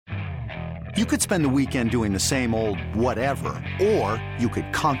You could spend the weekend doing the same old whatever, or you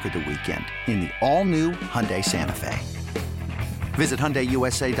could conquer the weekend in the all-new Hyundai Santa Fe. Visit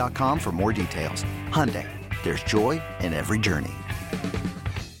HyundaiUSA.com for more details. Hyundai, there's joy in every journey.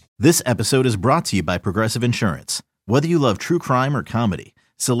 This episode is brought to you by Progressive Insurance. Whether you love true crime or comedy,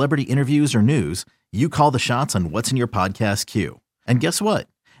 celebrity interviews or news, you call the shots on what's in your podcast queue. And guess what?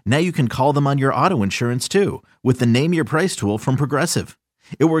 Now you can call them on your auto insurance too with the Name Your Price tool from Progressive.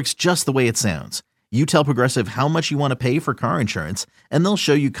 It works just the way it sounds. You tell Progressive how much you want to pay for car insurance, and they'll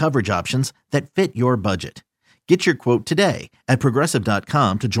show you coverage options that fit your budget. Get your quote today at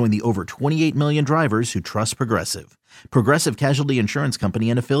Progressive.com to join the over 28 million drivers who trust Progressive. Progressive Casualty Insurance Company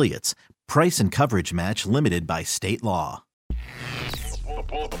and Affiliates. Price and coverage match limited by state law.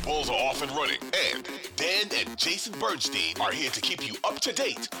 The Bulls are off and running, and Dan and Jason Bernstein are here to keep you up to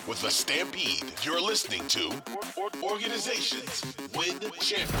date with the Stampede. You're listening to Organizations Win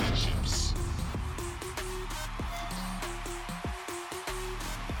Championships.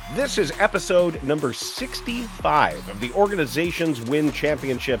 This is episode number 65 of the Organizations Win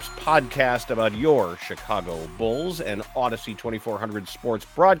Championships podcast about your Chicago Bulls and Odyssey 2400 sports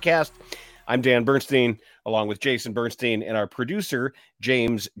broadcast. I'm Dan Bernstein, along with Jason Bernstein and our producer,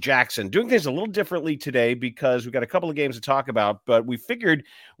 James Jackson. Doing things a little differently today because we've got a couple of games to talk about, but we figured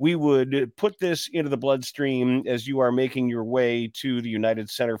we would put this into the bloodstream as you are making your way to the United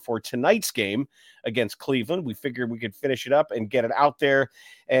Center for tonight's game against Cleveland. We figured we could finish it up and get it out there.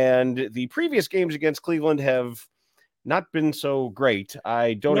 And the previous games against Cleveland have not been so great.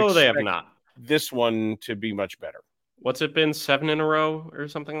 I don't expect they have not. This one to be much better. What's it been? 7 in a row or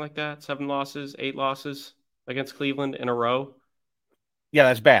something like that? 7 losses, 8 losses against Cleveland in a row? Yeah,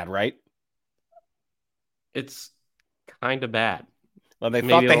 that's bad, right? It's kind of bad. Well, they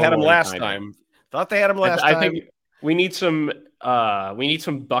thought they had him last time. I think we need some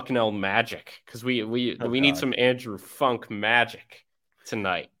Bucknell magic because we need some Andrew Funk magic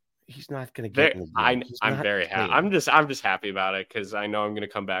tonight. He's not going to get. I'm very happy. I'm just happy about it because I know I'm going to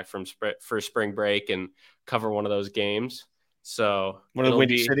come back for spring break and cover one of those games. So one of the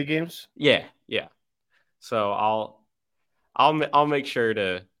Windy City games. Yeah. So I'll make sure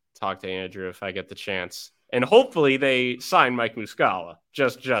to talk to Andrew if I get the chance, and hopefully they sign Mike Muscala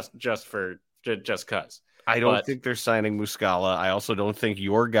just cause. I don't think they're signing Muscala. I also don't think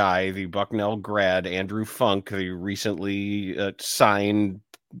your guy, the Bucknell grad Andrew Funk, the recently signed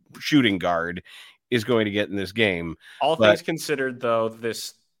shooting guard, is going to get in this game. All things considered, though,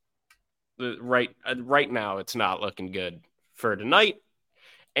 right now it's not looking good for tonight,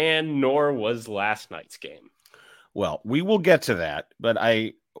 and nor was last night's game. Well, we will get to that, but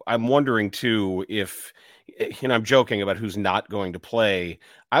I'm wondering too if, and I'm joking about who's not going to play.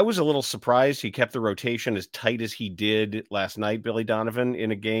 I was a little surprised he kept the rotation as tight as he did last night, Billy Donovan,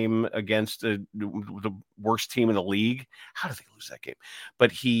 in a game against the worst team in the league. How did they lose that game?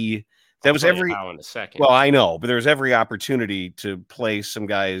 But that was every in a second. Well, I know, but there was every opportunity to play some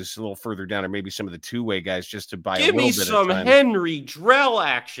guys a little further down, or maybe some of the two-way guys, just to buy a little bit of time. Give me some Henry Drell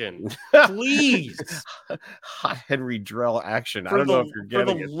action, please. Hot Henry Drell action. I don't know if you're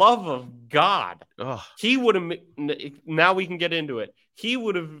getting it. For the love of God, Ugh. He would have. Now we can get into it. He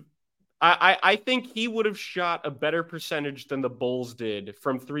would have. I think he would have shot a better percentage than the Bulls did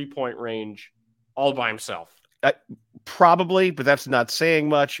from 3-point range, all by himself. Probably, but that's not saying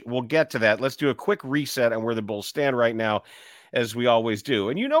much. We'll get to that. Let's do a quick reset on where the Bulls stand right now, as we always do.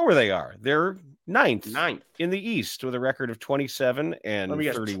 And you know where they are. They're ninth in the East with a record of 27 and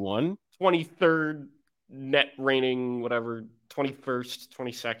 31. 23rd net rating, whatever, 21st,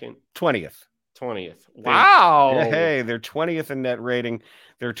 22nd. 20th. Wow. Hey, they're 20th in net rating.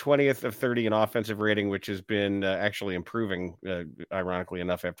 They're 20th of 30 in offensive rating, which has been actually improving, ironically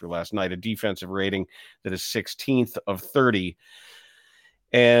enough, after last night. A defensive rating that is 16th of 30.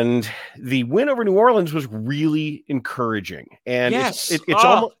 And the win over New Orleans was really encouraging. And yes. It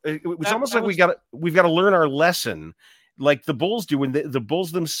was almost like we've got to learn our lesson like the Bulls do. And the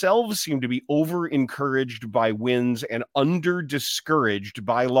Bulls themselves seem to be over encouraged by wins and under discouraged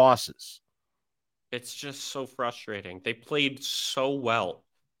by losses. It's just so frustrating. They played so well.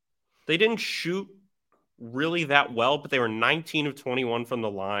 They didn't shoot really that well, but they were 19 of 21 from the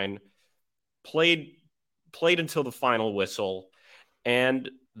line, played until the final whistle,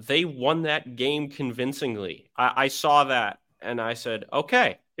 and they won that game convincingly. I saw that, and I said,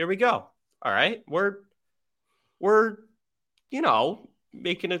 okay, here we go. All right, we're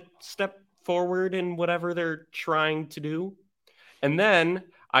making a step forward in whatever they're trying to do. And then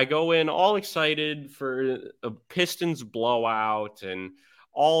I go in all excited for a Pistons blowout and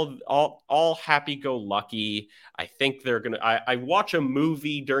all happy-go-lucky. I think they're going to – I watch a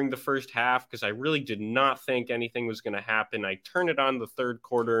movie during the first half because I really did not think anything was going to happen. I turn it on the third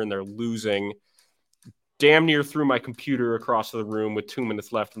quarter, and they're losing. Damn near threw my computer across the room with 2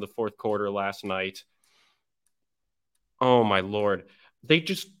 minutes left in the fourth quarter last night. Oh, my Lord. They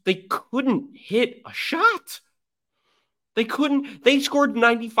couldn't hit a shot. They couldn't. They scored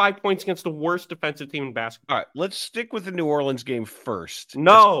 95 points against the worst defensive team in basketball. All right, let's stick with the New Orleans game first.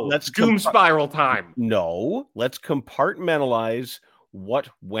 No, let's doom spiral time. No, let's compartmentalize what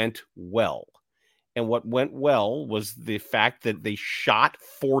went well. And what went well was the fact that they shot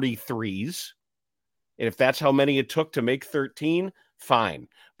 43s. And if that's how many it took to make 13, fine.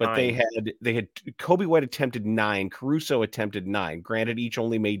 But they had Kobe White attempted 9, Caruso attempted 9. Granted, each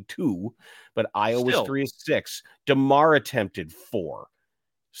only made 2, but Io was 3 of 6. DeMar attempted 4.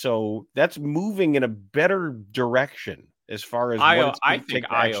 So that's moving in a better direction as far as I think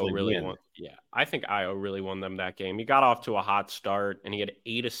Io really won. Yeah, I think Io really won them that game. He got off to a hot start and he had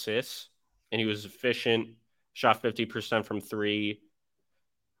 8 assists and he was efficient, shot 50% from 3.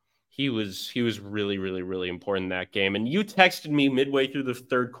 He was really, really, really important in that game. And you texted me midway through the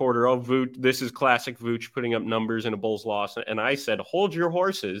third quarter, oh, Vooch, this is classic Vooch putting up numbers in a Bulls loss. And I said, hold your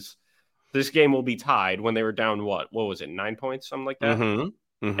horses. This game will be tied when they were down, what was it, 9 points, something like that?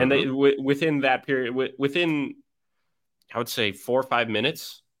 Mm-hmm. Mm-hmm. And they within that period, within, I would say, 4 or 5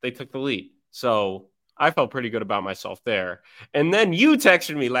 minutes, they took the lead. So I felt pretty good about myself there. And then you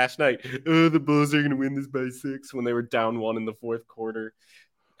texted me last night, oh, the Bulls are going to win this by 6 when they were down 1 in the fourth quarter.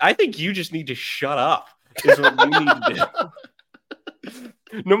 I think you just need to shut up is what you need to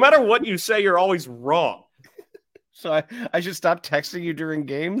do. No matter what you say, you're always wrong. So I should stop texting you during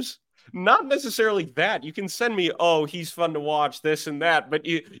games? Not necessarily that. You can send me, oh, he's fun to watch, this and that. But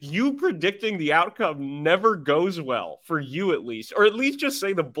you predicting the outcome never goes well, for you at least. Or at least just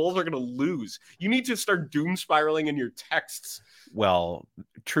say the Bulls are going to lose. You need to start doom spiraling in your texts. Well,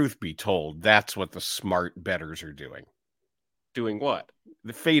 truth be told, that's what the smart bettors are doing. Doing what?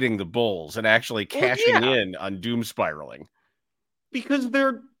 Fading the Bulls and actually cashing in on doom spiraling. Because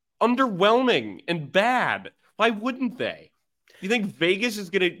they're underwhelming and bad. Why wouldn't they? You think Vegas is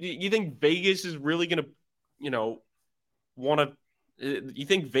really gonna, want to? You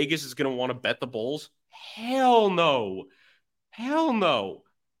think Vegas is gonna want to bet the Bulls? Hell no.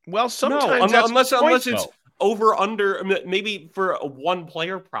 Well, sometimes unless it's over under. Maybe for a one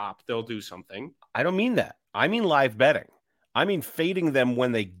player prop, they'll do something. I don't mean that. I mean live betting. I mean fading them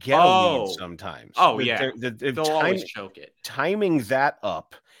when they get a lead sometimes. Oh, yeah. They'll always choke it. Timing that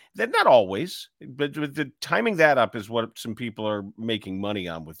up. Not always, but the timing that up is what some people are making money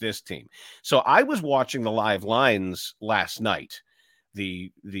on with this team. So I was watching the live lines last night. The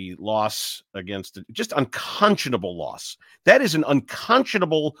loss against just unconscionable loss. That is an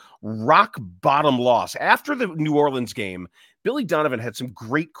unconscionable rock bottom loss. After the New Orleans game, Billy Donovan had some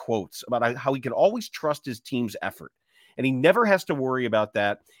great quotes about how he can always trust his team's effort. And he never has to worry about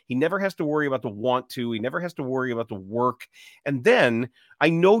that. He never has to worry about the want to. He never has to worry about the work. And then I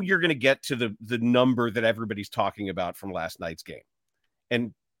know you're going to get to the number that everybody's talking about from last night's game.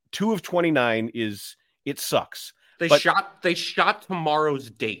 And 2 of 29 it sucks. They shot tomorrow's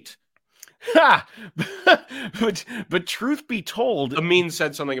date. Ha! but truth be told, Amin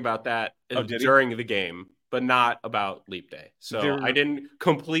said something about that during the game, but not about Leap Day. So I didn't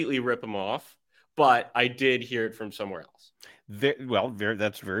completely rip him off. But I did hear it from somewhere else.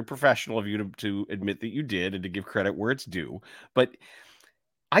 That's very professional of you to admit that you did and to give credit where it's due. But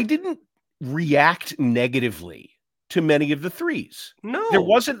I didn't react negatively to many of the threes. No.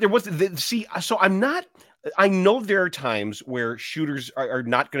 So I'm not – I know there are times where shooters are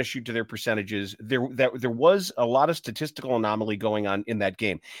not going to shoot to their percentages. There was a lot of statistical anomaly going on in that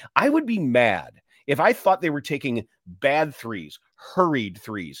game. I would be mad if I thought they were taking bad threes, hurried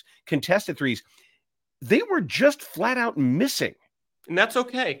threes, contested threes. They were just flat out missing. And that's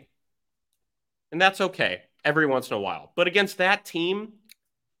okay. Every once in a while. But against that team,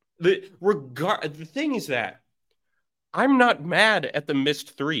 the thing is that I'm not mad at the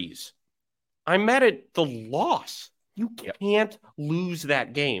missed threes. I'm mad at the loss. You can't lose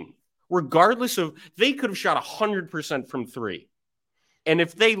that game. Regardless of, they could have shot 100% from 3. And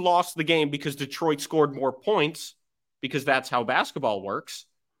if they lost the game because Detroit scored more points, because that's how basketball works,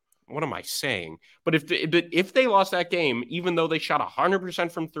 what am I saying? But if they lost that game, even though they shot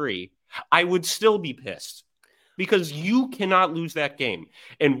 100% from 3, I would still be pissed because you cannot lose that game.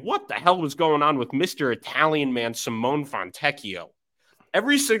 And what the hell was going on with Mr. Italian man, Simone Fontecchio?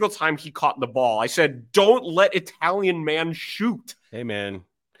 Every single time he caught the ball, I said, don't let Italian man shoot. Hey, man.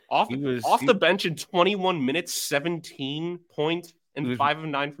 Off the bench in 21 minutes, 17 points, and 5 of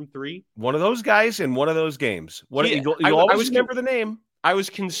 9 from 3. One of those guys in one of those games. You I always was remember the name. I was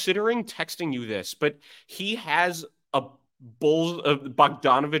considering texting you this, but he has a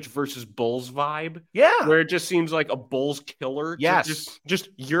Bogdanovich versus Bulls vibe. Yeah. Where it just seems like a Bulls killer. Yes. Just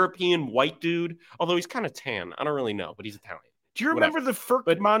European white dude. Although he's kind of tan. I don't really know, but he's Italian. Do you remember the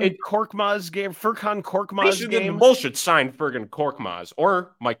Furkan Korkmaz game? The Bulls should sign Furkan Korkmaz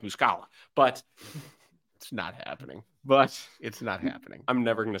or Mike Muscala, but it's not happening. It's not happening. I'm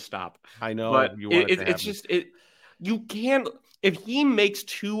never going to stop. I know. But you want you can't, if he makes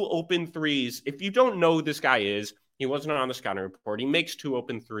 2 open threes, if you don't know who this guy is, he wasn't on the scouting report. He makes 2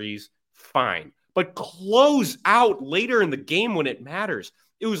 open threes, fine. But close out later in the game when it matters.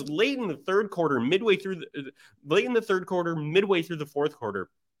 It was late in the third quarter, midway through the fourth quarter.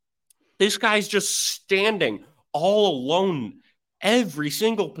 This guy's just standing all alone every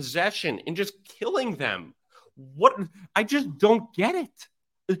single possession and just killing them. What? I just don't get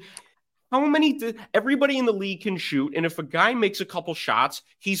it. How many? Everybody in the league can shoot, and if a guy makes a couple shots,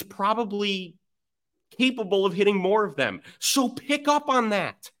 he's probably capable of hitting more of them. So pick up on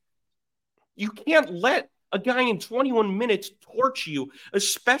that. You can't let a guy in 21 minutes torch you,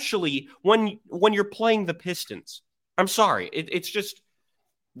 especially when you're playing the Pistons. I'm sorry. It's just,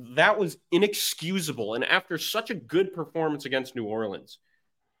 that was inexcusable. And after such a good performance against New Orleans,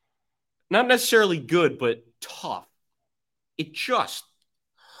 not necessarily good, but tough, it just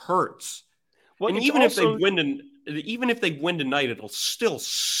hurts. Well, and even if they win tonight, it'll still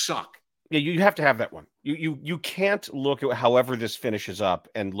suck. Yeah, you have to have that one. You can't look at however this finishes up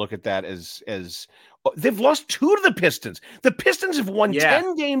and look at that as they've lost 2 to the Pistons. The Pistons have won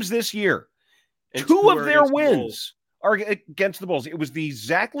 10 games this year. And 2 of their wins are against the Bulls. It was the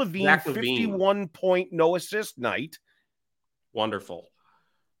Zach LaVine 51 point no assist night. Wonderful.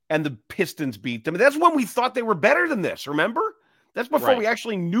 And the Pistons beat them. That's when we thought they were better than this, remember? That's before we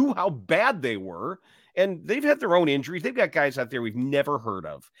actually knew how bad they were. And they've had their own injuries. They've got guys out there we've never heard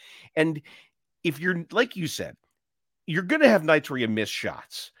of. And if you're, like you said, you're going to have nights where you miss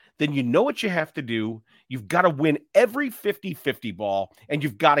shots. Then you know what you have to do. You've got to win every 50-50 ball, and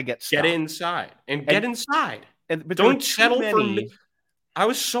you've got to get inside. Get inside. But don't settle for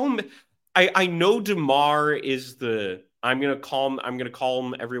I know DeMar is the I'm going to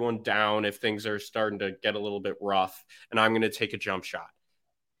calm everyone down if things are starting to get a little bit rough, and I'm going to take a jump shot.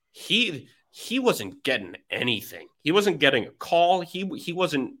 He wasn't getting anything. He wasn't getting a call. He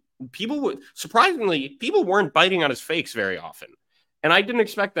wasn't. Surprisingly, people weren't biting on his fakes very often, and I didn't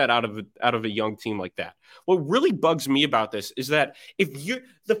expect that out of a young team like that. What really bugs me about this is that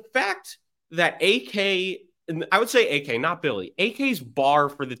the fact that AK, and I would say AK, not Billy, AK's bar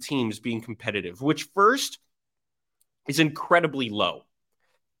for the team is being competitive, which first is incredibly low,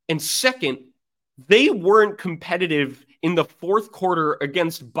 and second, they weren't competitive in the fourth quarter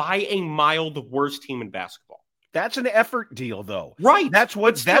against by a mile the worst team in basketball. That's an effort deal, though. Right. That's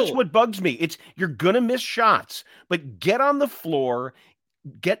what bugs me. It's you're gonna miss shots, but get on the floor,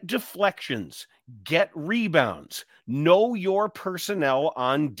 get deflections, get rebounds, know your personnel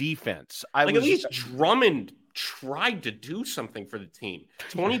on defense. At least Drummond tried to do something for the team.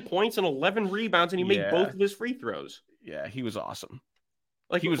 20 points and 11 rebounds, and he made both of his free throws. Yeah, he was awesome.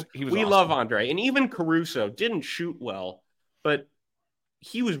 He was we awesome. Love Andre, and even Caruso didn't shoot well, but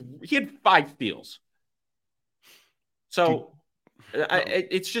he had 5 steals. So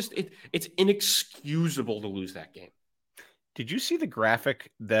it's inexcusable to lose that game. Did you see the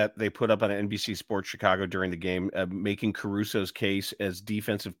graphic that they put up on NBC Sports Chicago during the game, making Caruso's case as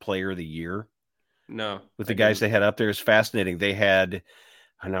Defensive Player of the Year? No. With the guys they had up there, it's fascinating. They had,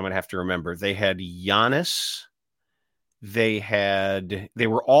 and I'm gonna have to remember, they had Giannis. They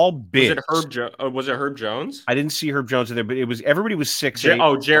were all big. Was it Herb Jones? I didn't see Herb Jones in there, but everybody was 6'8".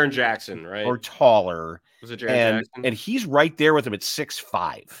 Jaren Jackson, right? Or taller. Was it Jaren Jackson? And he's right there with him at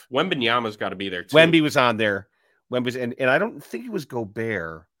 6'5". Wembanyama's got to be there too. Wemby was on there. And I don't think it was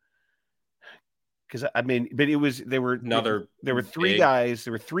Gobert. Because but it was there were 3 guys.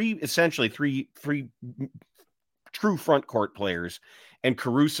 There were essentially three true front court players, and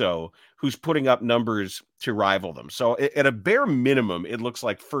Caruso, who's putting up numbers to rival them. So at a bare minimum, it looks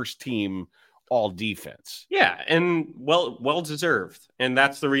like first team all defense. Yeah, and well deserved. And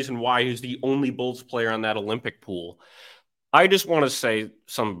that's the reason why he's the only Bulls player on that Olympic pool. I just want to say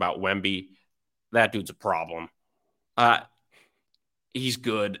something about Wemby. That dude's a problem. He's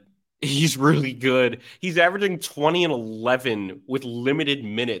good. He's really good. He's averaging 20 and 11 with limited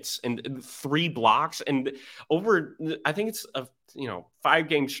minutes and 3 blocks. And over, I think it's a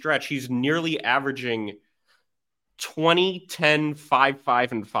 5-game stretch, he's nearly averaging 20, 10, 5,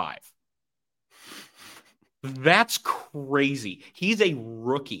 5, and 5. That's crazy. He's a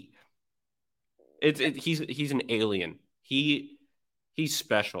rookie. He's an alien. He's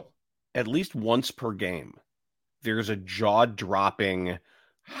special. At least once per game, there's a jaw-dropping,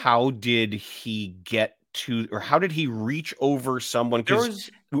 how did he get to, or how did he reach over someone?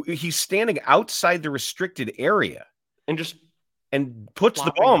 Because he's standing outside the restricted area and puts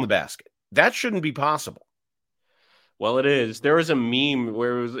the ball in the basket. That shouldn't be possible. Well, it is. There was a meme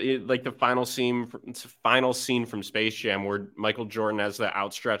where it was like the final scene from Space Jam where Michael Jordan has the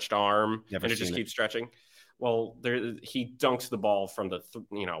outstretched arm and it just keeps stretching. Well, he dunks the ball from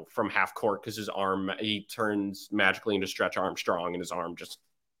from half court because he turns magically into Stretch Armstrong and his arm just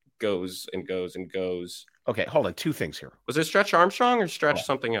goes and goes and goes. Okay, hold on. Two things here. Was it Stretch Armstrong or Stretch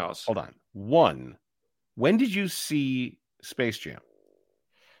something else? Hold on. One, when did you see Space Jam?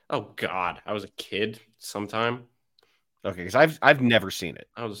 Oh God, I was a kid sometime. Okay, because I've never seen it.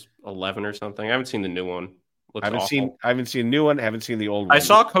 I was 11 or something. I haven't seen the new one. I haven't seen the new one. I haven't seen the old one. I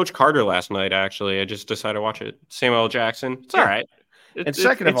saw Coach Carter last night, actually. I just decided to watch it. Samuel L. Jackson. It's all right. And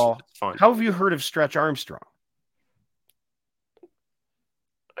second of all, how have you heard of Stretch Armstrong?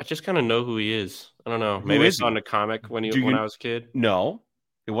 I just kind of know who he is. I don't know. Maybe I saw in a comic when I was a kid. No,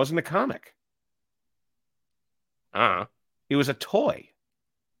 it wasn't a comic. It was a toy.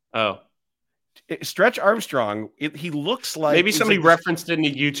 Oh. Stretch Armstrong, he looks like... Maybe somebody referenced it in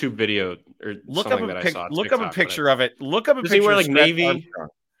a YouTube video or something that I saw. Look up a picture of it. Look up a picture. Does he wear like navy? Armstrong.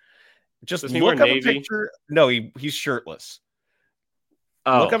 Just look up a picture. No, he's shirtless.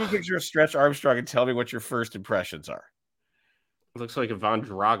 Oh. Look up a picture of Stretch Armstrong and tell me what your first impressions are. It looks like Ivan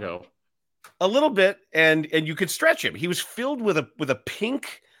Drago. A little bit, and you could stretch him. He was filled with a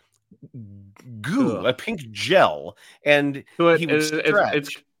pink goo, a pink gel, and he was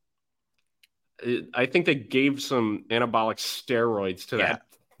stretch. I think they gave some anabolic steroids to that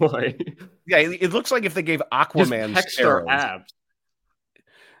boy. Yeah, it looks like if they gave Aquaman steroids. Abs.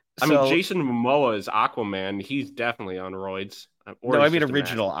 I mean, Jason Momoa is Aquaman. He's definitely on roids. No, I mean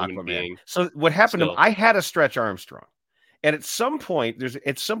original Aquaman. So what happened to him, I had a Stretch Armstrong. And at some point,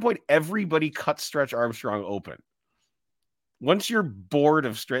 everybody cuts Stretch Armstrong open. Once you're bored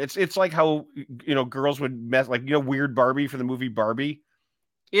of Stretch, it's like how girls would mess Weird Barbie for the movie Barbie.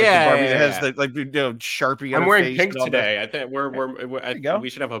 Yeah, Barbie that has the Sharpie. I'm wearing pink today. I think we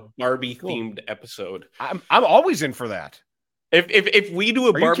should have a Barbie themed episode. I'm always in for that. If we do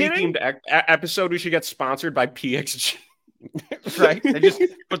a Barbie themed episode, we should get sponsored by PXG. Right? I just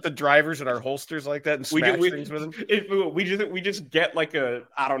put the drivers in our holsters like that and smash things with them. We just get like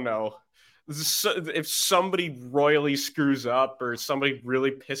I don't know. If somebody royally screws up or somebody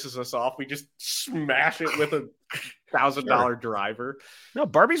really pisses us off, we just smash it with a $1,000 driver. No,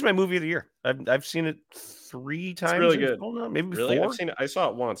 Barbie's my movie of the year. I've seen it 3 times. It's really good. Maybe really? 4. I saw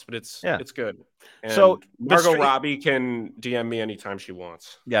it once, but it's good. And so Margot Robbie can DM me anytime she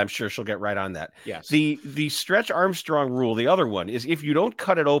wants. Yeah, I'm sure she'll get right on that. Yes. The Stretch Armstrong rule, the other one, is if you don't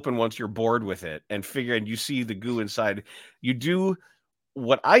cut it open once you're bored with it and you see the goo inside, you do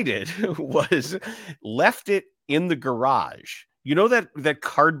what I did was left it in the garage. You know that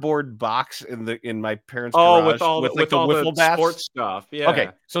cardboard box in my parents' garage with all the wiffle bats? Sports stuff. Yeah. Okay,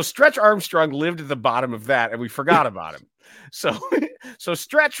 so Stretch Armstrong lived at the bottom of that, and we forgot about him. So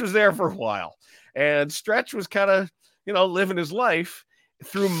Stretch was there for a while, and Stretch was kind of living his life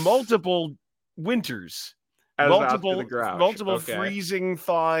through multiple winters, multiple freezing,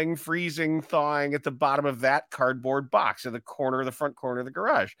 thawing at the bottom of that cardboard box in the front corner of the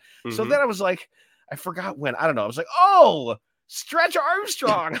garage. Mm-hmm. So then I was like, I forgot when. I don't know. I was like, oh. Stretch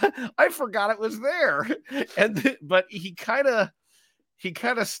Armstrong. I forgot it was there. But he kind of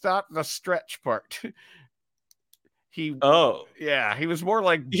stopped the stretch part. He was more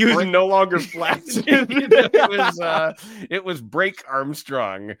like he was no longer flat. It was Break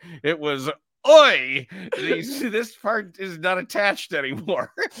Armstrong. It was oi, this part is not attached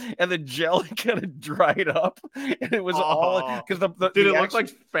anymore, and the gel kind of dried up, and it was all because did it look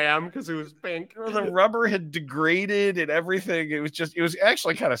like spam because it was pink? The rubber had degraded and everything. It was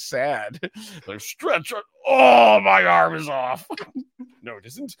actually kind of sad. Like Stretch, oh, my arm is off. No, it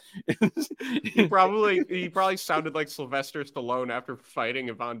isn't. He probably sounded like Sylvester Stallone after fighting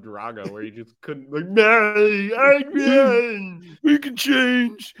Ivan Drago, where he just couldn't we can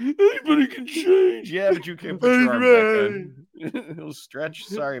change. Anybody can change. Yeah, but you can't put your arm back on. Stretch.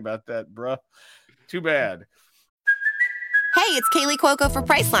 Sorry about that, bruh. Too bad. Hey, it's Kaylee Cuoco for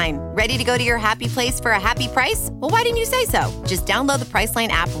Priceline. Ready to go to your happy place for a happy price? Well, why didn't you say so? Just download the Priceline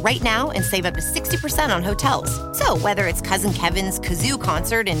app right now and save up to 60% on hotels. So whether it's Cousin Kevin's Kazoo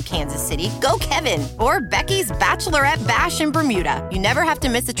Concert in Kansas City, go Kevin, or Becky's Bachelorette Bash in Bermuda, you never have to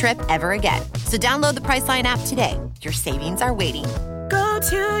miss a trip ever again. So download the Priceline app today. Your savings are waiting. Go to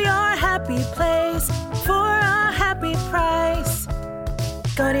your happy place for a happy price.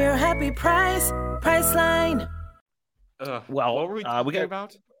 Go to your happy price, Priceline. Well, what were we talking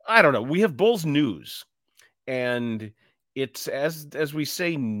about? I don't know. We have Bulls news, and it's as we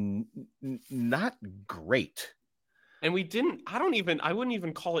say, not great. And we didn't. I wouldn't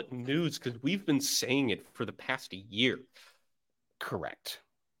even call it news because we've been saying it for the past year. Correct.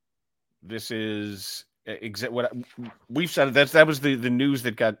 This is what we've said. That was the news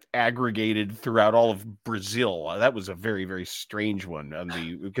that got aggregated throughout all of Brazil. That was a very, very strange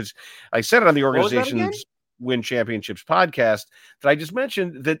one because I said it on the Organizations Win Championships podcast that I just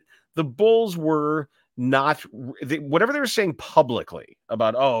mentioned that the Bulls were not whatever they were saying publicly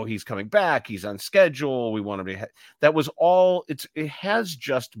about, oh, he's coming back, he's on schedule, we want him to that was all it has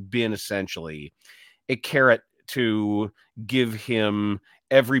just been essentially a carrot to give him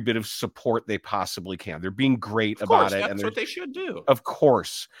every bit of support they possibly can. They're being great about it. That's what they should do. Of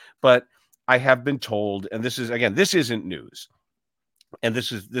course. But I have been told, and this isn't news. And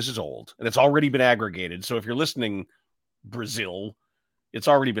this is old, and it's already been aggregated. So if you're listening, Brazil, it's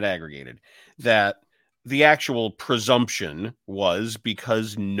already been aggregated that the actual presumption was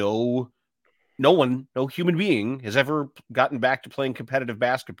because no human being has ever gotten back to playing competitive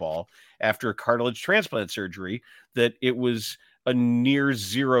basketball after a cartilage transplant surgery, that it was a near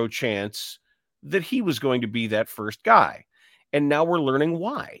zero chance that he was going to be that first guy. And now we're learning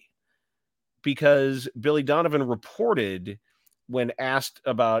why. Because Billy Donovan reported, when asked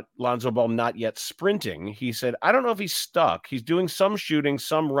about Lonzo Ball not yet sprinting, he said, I don't know if he's stuck. He's doing some shooting,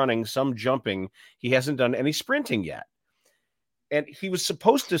 some running, some jumping. He hasn't done any sprinting yet. And he was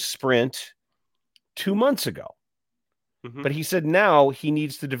supposed to sprint 2 months ago. Mm-hmm. But he said now he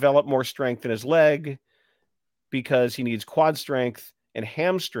needs to develop more strength in his leg because he needs quad strength and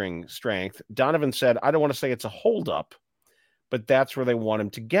hamstring strength. Donovan said, I don't want to say it's a holdup, but that's where they want him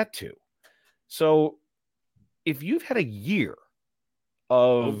to get to. So if you've had a year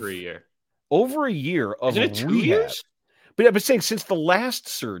of over a year of Isn't it 2 rehab, years? but I'm saying since the last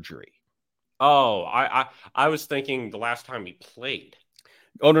surgery. Oh, I was thinking the last time he played.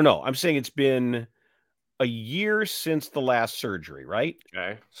 Oh, no. I'm saying it's been a year since the last surgery, right?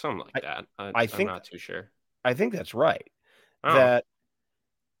 Okay. Something like that. I think, I'm not too sure. I think that's right. Oh.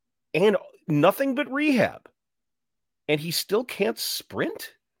 And nothing but rehab. And he still can't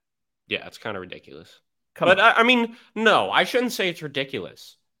sprint? Yeah, it's kind of ridiculous. Come on. I mean, no, I shouldn't say it's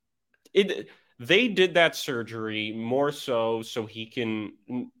ridiculous. They did that surgery more so he can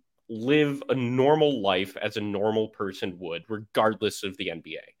live a normal life as a normal person would, regardless of the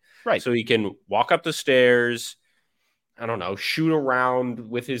NBA. Right. So he can walk up the stairs, I don't know, shoot around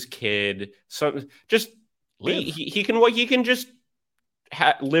with his kid. Just live. He can just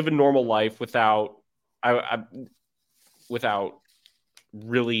live a normal life without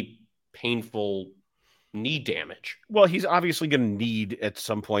really painful knee damage. Well, he's obviously going to need at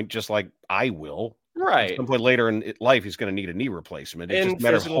some point, just like I will. Right. At some point later in life, he's going to need a knee replacement. It's and just a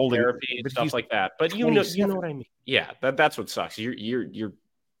matter of physical holding therapy and stuff like that. But you know what I mean. Yeah, that's what sucks. You're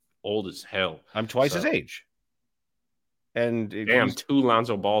old as hell. I'm twice his age. And damn, 2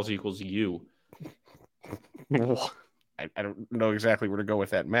 Lonzo Balls equals you. I don't know exactly where to go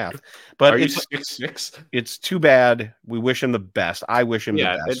with that math, but it's 6'6". It's too bad. We wish him the best. I wish him the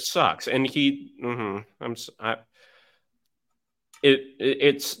best. Yeah, it sucks, and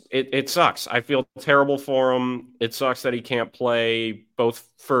it sucks. I feel terrible for him. It sucks that he can't play both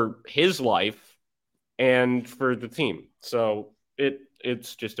for his life and for the team. So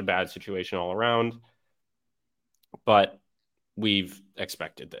it's just a bad situation all around. But we've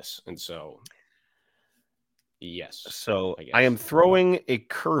expected this, and so. Yes. So I am throwing a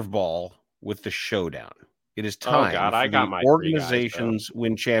curveball with the showdown. It is time I got my Organizations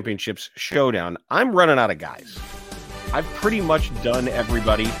Win Championships showdown. I'm running out of guys. I've pretty much done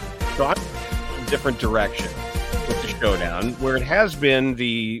everybody. So I'm in a different direction with the showdown, where it has been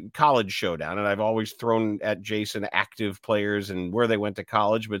the college showdown. And I've always thrown at Jason active players and where they went to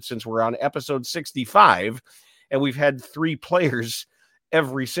college. But since we're on episode 65 and we've had 3 players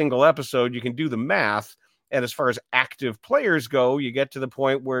every single episode, you can do the math. And as far as active players go, you get to the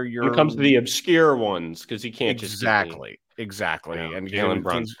point where you're. When it comes to the obscure ones, because you can't exactly. And Jalen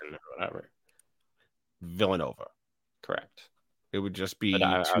Brunson or whatever. Villanova. Correct. It would just be.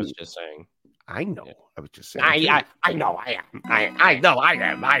 I was just saying. I know. Yeah. I was just saying. I know I am. I know I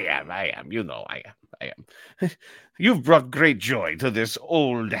am. You know I am. You've brought great joy to this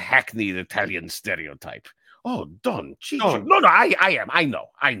old hackneyed Italian stereotype. Oh, Don Ciccio. No, I am. I know.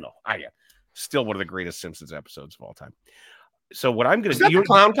 I am. Still one of the greatest Simpsons episodes of all time. So what I'm going to do...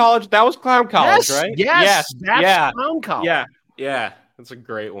 Clown College? That was Clown College, right? Yes. That's Clown College. Yeah. That's a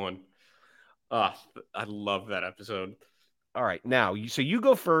great one. I love that episode. All right, now you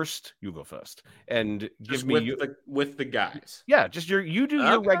go first. You go first, and Just give me with the guys. Yeah, just your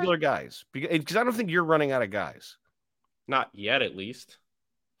regular guys, because I don't think you're running out of guys. Not yet, at least.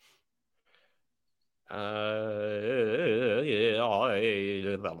 Okay.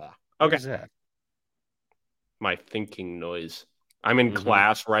 What is that? My thinking noise. I'm in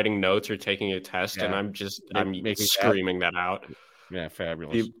class writing notes or taking a test, and I'm screaming that out. Yeah,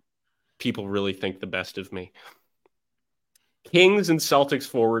 fabulous. People really think the best of me. Kings and Celtics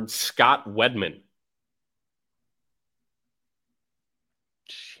forward Scott Wedman.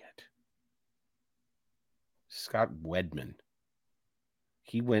 Shit. Scott Wedman.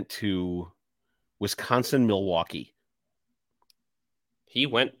 He went to Wisconsin, Milwaukee. He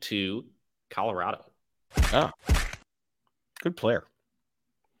went to Colorado. Oh. Good player.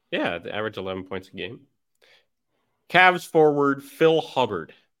 Yeah, the average 11 points a game. Cavs forward Phil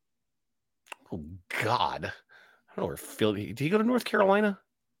Hubbard. Oh, God. I don't know where Phil... Did he go to North Carolina?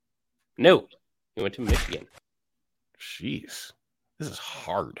 No. He went to Michigan. Jeez. This is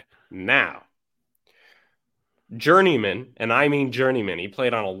hard. Now, journeyman, and I mean journeyman, he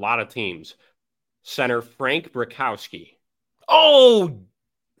played on a lot of teams. Center Frank Brickowski. Oh!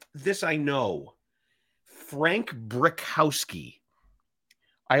 This I know. Frank Brickowski.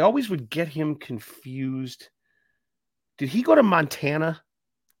 I always would get him confused. Did he go to Montana?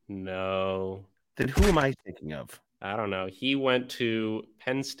 No. Then who am I thinking of? I don't know. He went to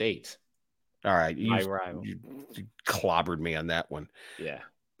Penn State. All right. My rival. You clobbered me on that one. Yeah.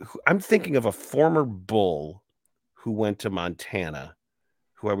 I'm thinking of a former Bull who went to Montana,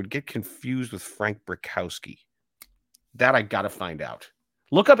 who I would get confused with Frank Brickowski. That I got to find out.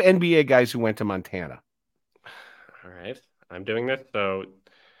 Look up NBA guys who went to Montana. All right. I'm doing this. So,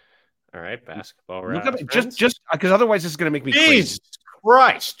 all right. Basketball. Look up, just because otherwise this is going to make me crazy.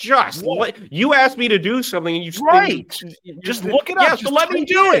 Christ, you asked me to do something and you just look it up. Yeah, so let me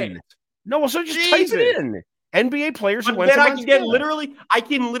do it. No, well, so just type it in. NBA players who went to Montana. I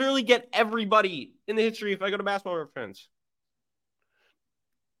can literally get everybody in the history if I go to Basketball Reference.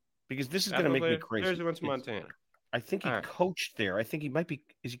 Because this is going to make me crazy. Players who went to Montana. I think he coached there. I think he might be.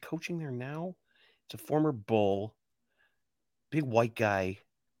 Is he coaching there now? It's a former Bull, big white guy.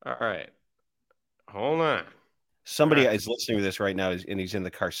 All right, hold on. Somebody is listening to this right now, and he's in the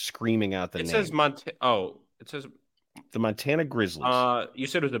car screaming out the name. It says it says the Montana Grizzlies. You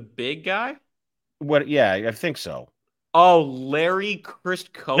said it was a big guy? What? Yeah, I think so. Oh, Larry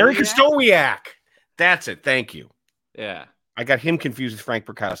Kristowiak. Larry Kristowiak. That's it. Thank you. Yeah. I got him confused with Frank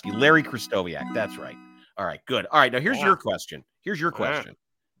Brickowski. Larry Kristowiak. That's right. All right, good. All right, now here's your question. Here's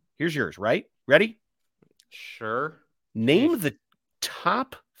yours, right? Ready? Sure. Name the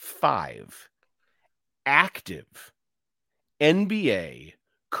top 5 active NBA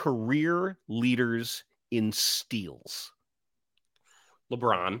career leaders in steals.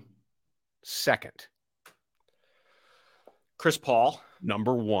 LeBron. Second. Chris Paul.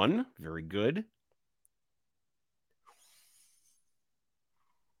 Number 1. Very good.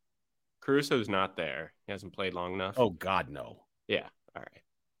 Caruso's not there. He hasn't played long enough. Oh, God, no. Yeah. All right.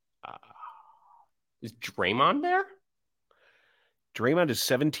 Is Draymond there? Draymond is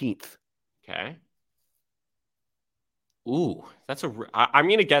 17th. Okay. Ooh, I'm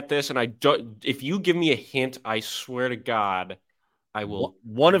going to get this, and I don't. If you give me a hint, I swear to God, I will.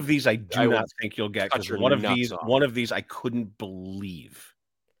 One of these I do not think you'll get, because one of these I couldn't believe.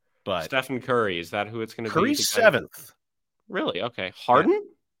 But Stephen Curry, is that who it's going to be? Curry's 7th. Really? Okay. Harden? Yeah.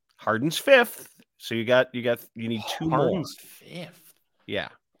 Harden's 5th. So you need 2 more. Harden's 5th. Yeah.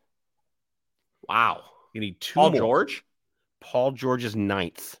 Wow. You need 2 Paul more. George? Paul George is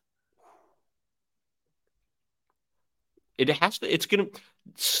 9th. It's going to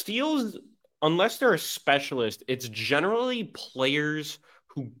steals, unless they're a specialist, it's generally players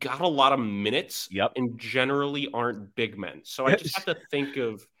who got a lot of minutes and generally aren't big men. So I just have to think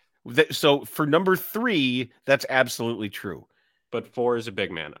of. So for number 3, that's absolutely true. But 4 is a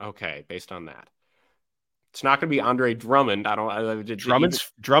big man. Okay, based on that. It's not going to be Andre Drummond.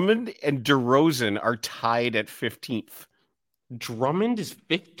 Drummond and DeRozan are tied at 15th. Drummond is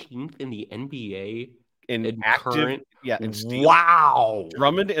 15th in the NBA in active, in steals. Wow.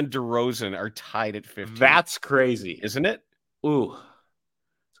 Drummond and DeRozan are tied at 15th. That's crazy, isn't it? Ooh.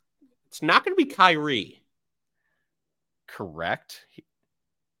 It's not going to be Kyrie. Correct.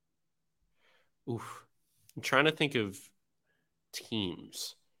 Oof. I'm trying to think of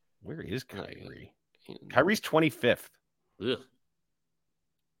teams. Where is Kyrie? Kyrie's 25th. Ugh.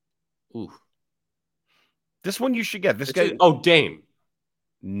 Ooh. This one you should get. This guy. Dame.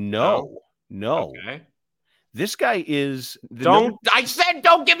 No. Okay. This guy is. I said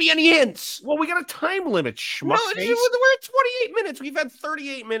don't give me any hints. Well, we got a time limit. No, we're at 28 minutes. We've had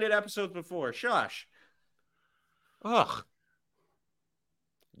 38-minute episodes before. Shush. Ugh.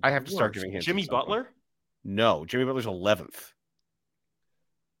 I have to start giving hints. Jimmy Butler? No. Jimmy Butler's 11th.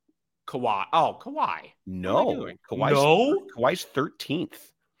 Kawhi. Oh, Kawhi. No. Kawhi's 13th.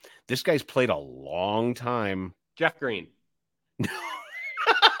 This guy's played a long time. Jeff Green.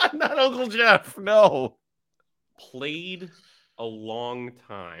 Not Uncle Jeff. No. Played a long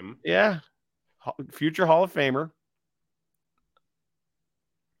time. Yeah. Future Hall of Famer.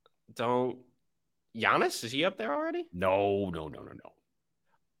 Giannis? Is he up there already? No.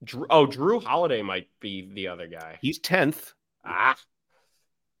 Drew Holiday might be the other guy. He's 10th. Ah.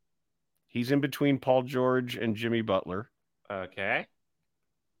 He's in between Paul George and Jimmy Butler. Okay.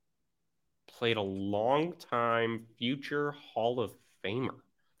 Played a long time, future Hall of Famer.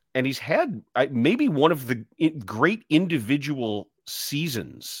 And he's had maybe one of the great individual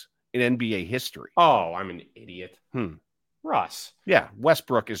seasons in NBA history. Oh, I'm an idiot. Russ. Yeah,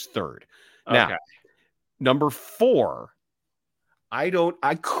 Westbrook is third. Okay. Now, number 4, I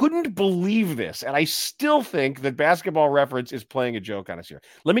couldn't believe this, and I still think that Basketball Reference is playing a joke on us here.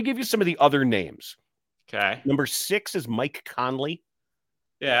 Let me give you some of the other names. Okay. Number 6 is Mike Conley.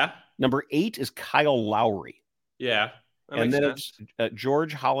 Yeah. Number 8 is Kyle Lowry. Yeah. And then it's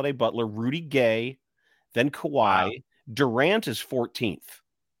George Holiday Butler, Rudy Gay, then Kawhi. Wow. Durant is 14th.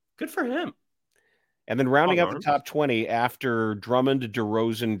 Good for him. And then rounding out the top 20 after Drummond,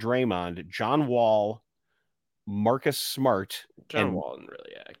 DeRozan, Draymond, John Wall, Marcus Smart. John Wall isn't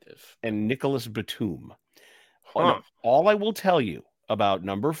really active. And Nicholas Batum. Huh. All I will tell you about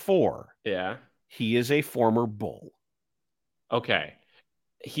number 4. Yeah. He is a former Bull. Okay.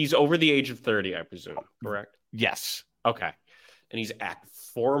 He's over the age of 30, I presume. Correct? Yes. Okay. And he's a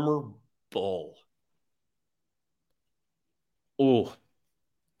former Bull. Ooh.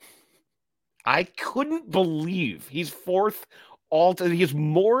 I couldn't believe he's 4th he has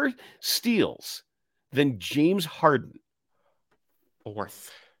more steals than James Harden.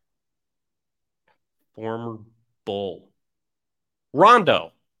 4th. Former Bull.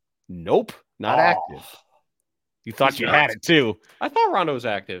 Rondo. Nope. Not active. You thought you had it too. I thought Rondo was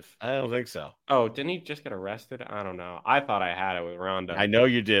active. I don't think so. Oh, didn't he just get arrested? I don't know. I thought I had it with Rondo. I know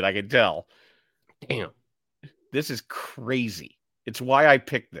you did. I could tell. Damn. This is crazy. It's why I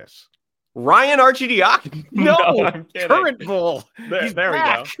picked this. Ryan Arcidiacono. No, current Bull. There we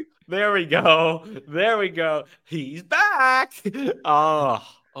go. There we go. There we go. He's back. Oh.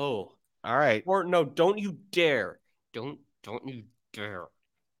 All right. Or no, don't you dare. Don't you dare.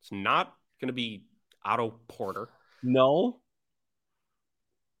 It's not going to be Otto Porter. No.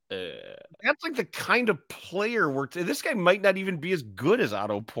 That's like the kind of player this guy might not even be as good as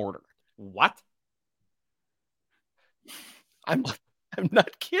Otto Porter. What? I'm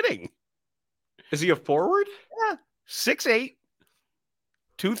not kidding. Is he a forward? Yeah. 6'8",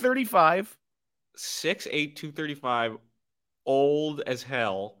 235. 6'8", 235. Old as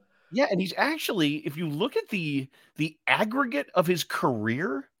hell. Yeah, and he's actually, if you look at the aggregate of his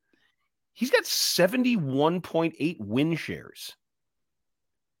career, he's got 71.8 win shares.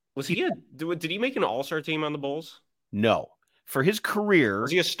 Was he did he make an all-star team on the Bulls? No. For his career.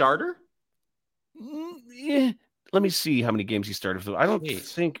 Was he a starter? Let me see how many games he started for. I don't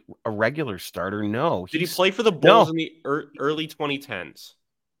think a regular starter. No. Did he play for the Bulls in the early 2010s?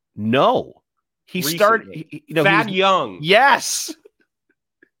 No. He started. Thad Young. Yes.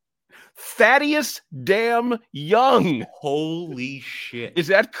 Thaddeus damn Young. Holy shit. Is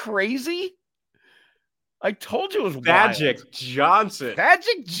that crazy? I told you it was Magic Johnson.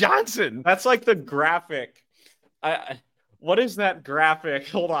 Magic Johnson. That's like the graphic. What is that graphic?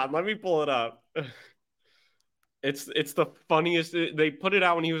 Hold on. Let me pull it up. It's the funniest. They put it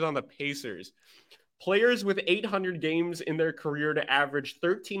out when he was on the Pacers. Players with 800 games in their career to average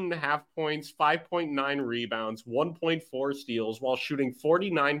 13.5 points, 5.9 rebounds, 1.4 steals, while shooting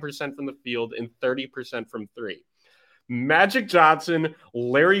 49% from the field and 30% from three. Magic Johnson,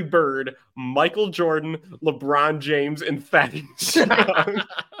 Larry Bird, Michael Jordan, LeBron James, and Thaddeus Young.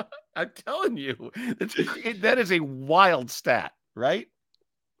 I'm telling you, that is a wild stat, right?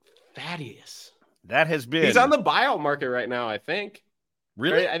 Thaddeus. That has been. He's on the buyout market right now, I think.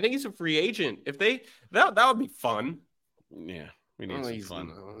 Really? Right? I think he's a free agent. If that would be fun. Yeah. We need some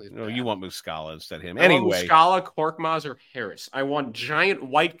fun. No, you want Muscala instead of him. I want Muscala, Korkmaz, or Harris. I want giant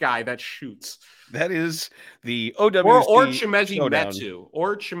white guy that shoots. That is the OWC or Chimezie showdown. Metu.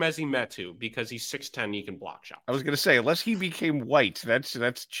 Or Chimezie Metu, because he's 6'10", he can block shots. I was going to say, unless he became white,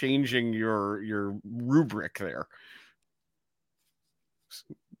 that's changing your rubric there.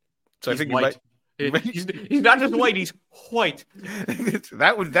 So He's I think white. He's not just white, he's white.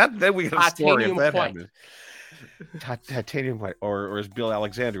 Then we got a story if that white. happened. Titanium white, or as Bill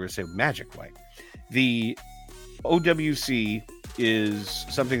Alexander would say, magic white. The OWC is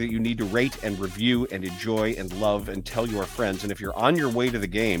something that you need to rate and review and enjoy and love and tell your friends. And if you're on your way to the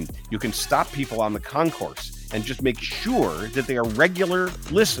game, you can stop people on the concourse and just make sure that they are regular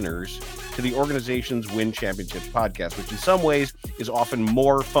listeners to the organization's Win Championships podcast, which in some ways is often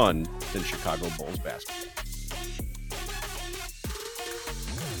more fun than Chicago Bulls basketball.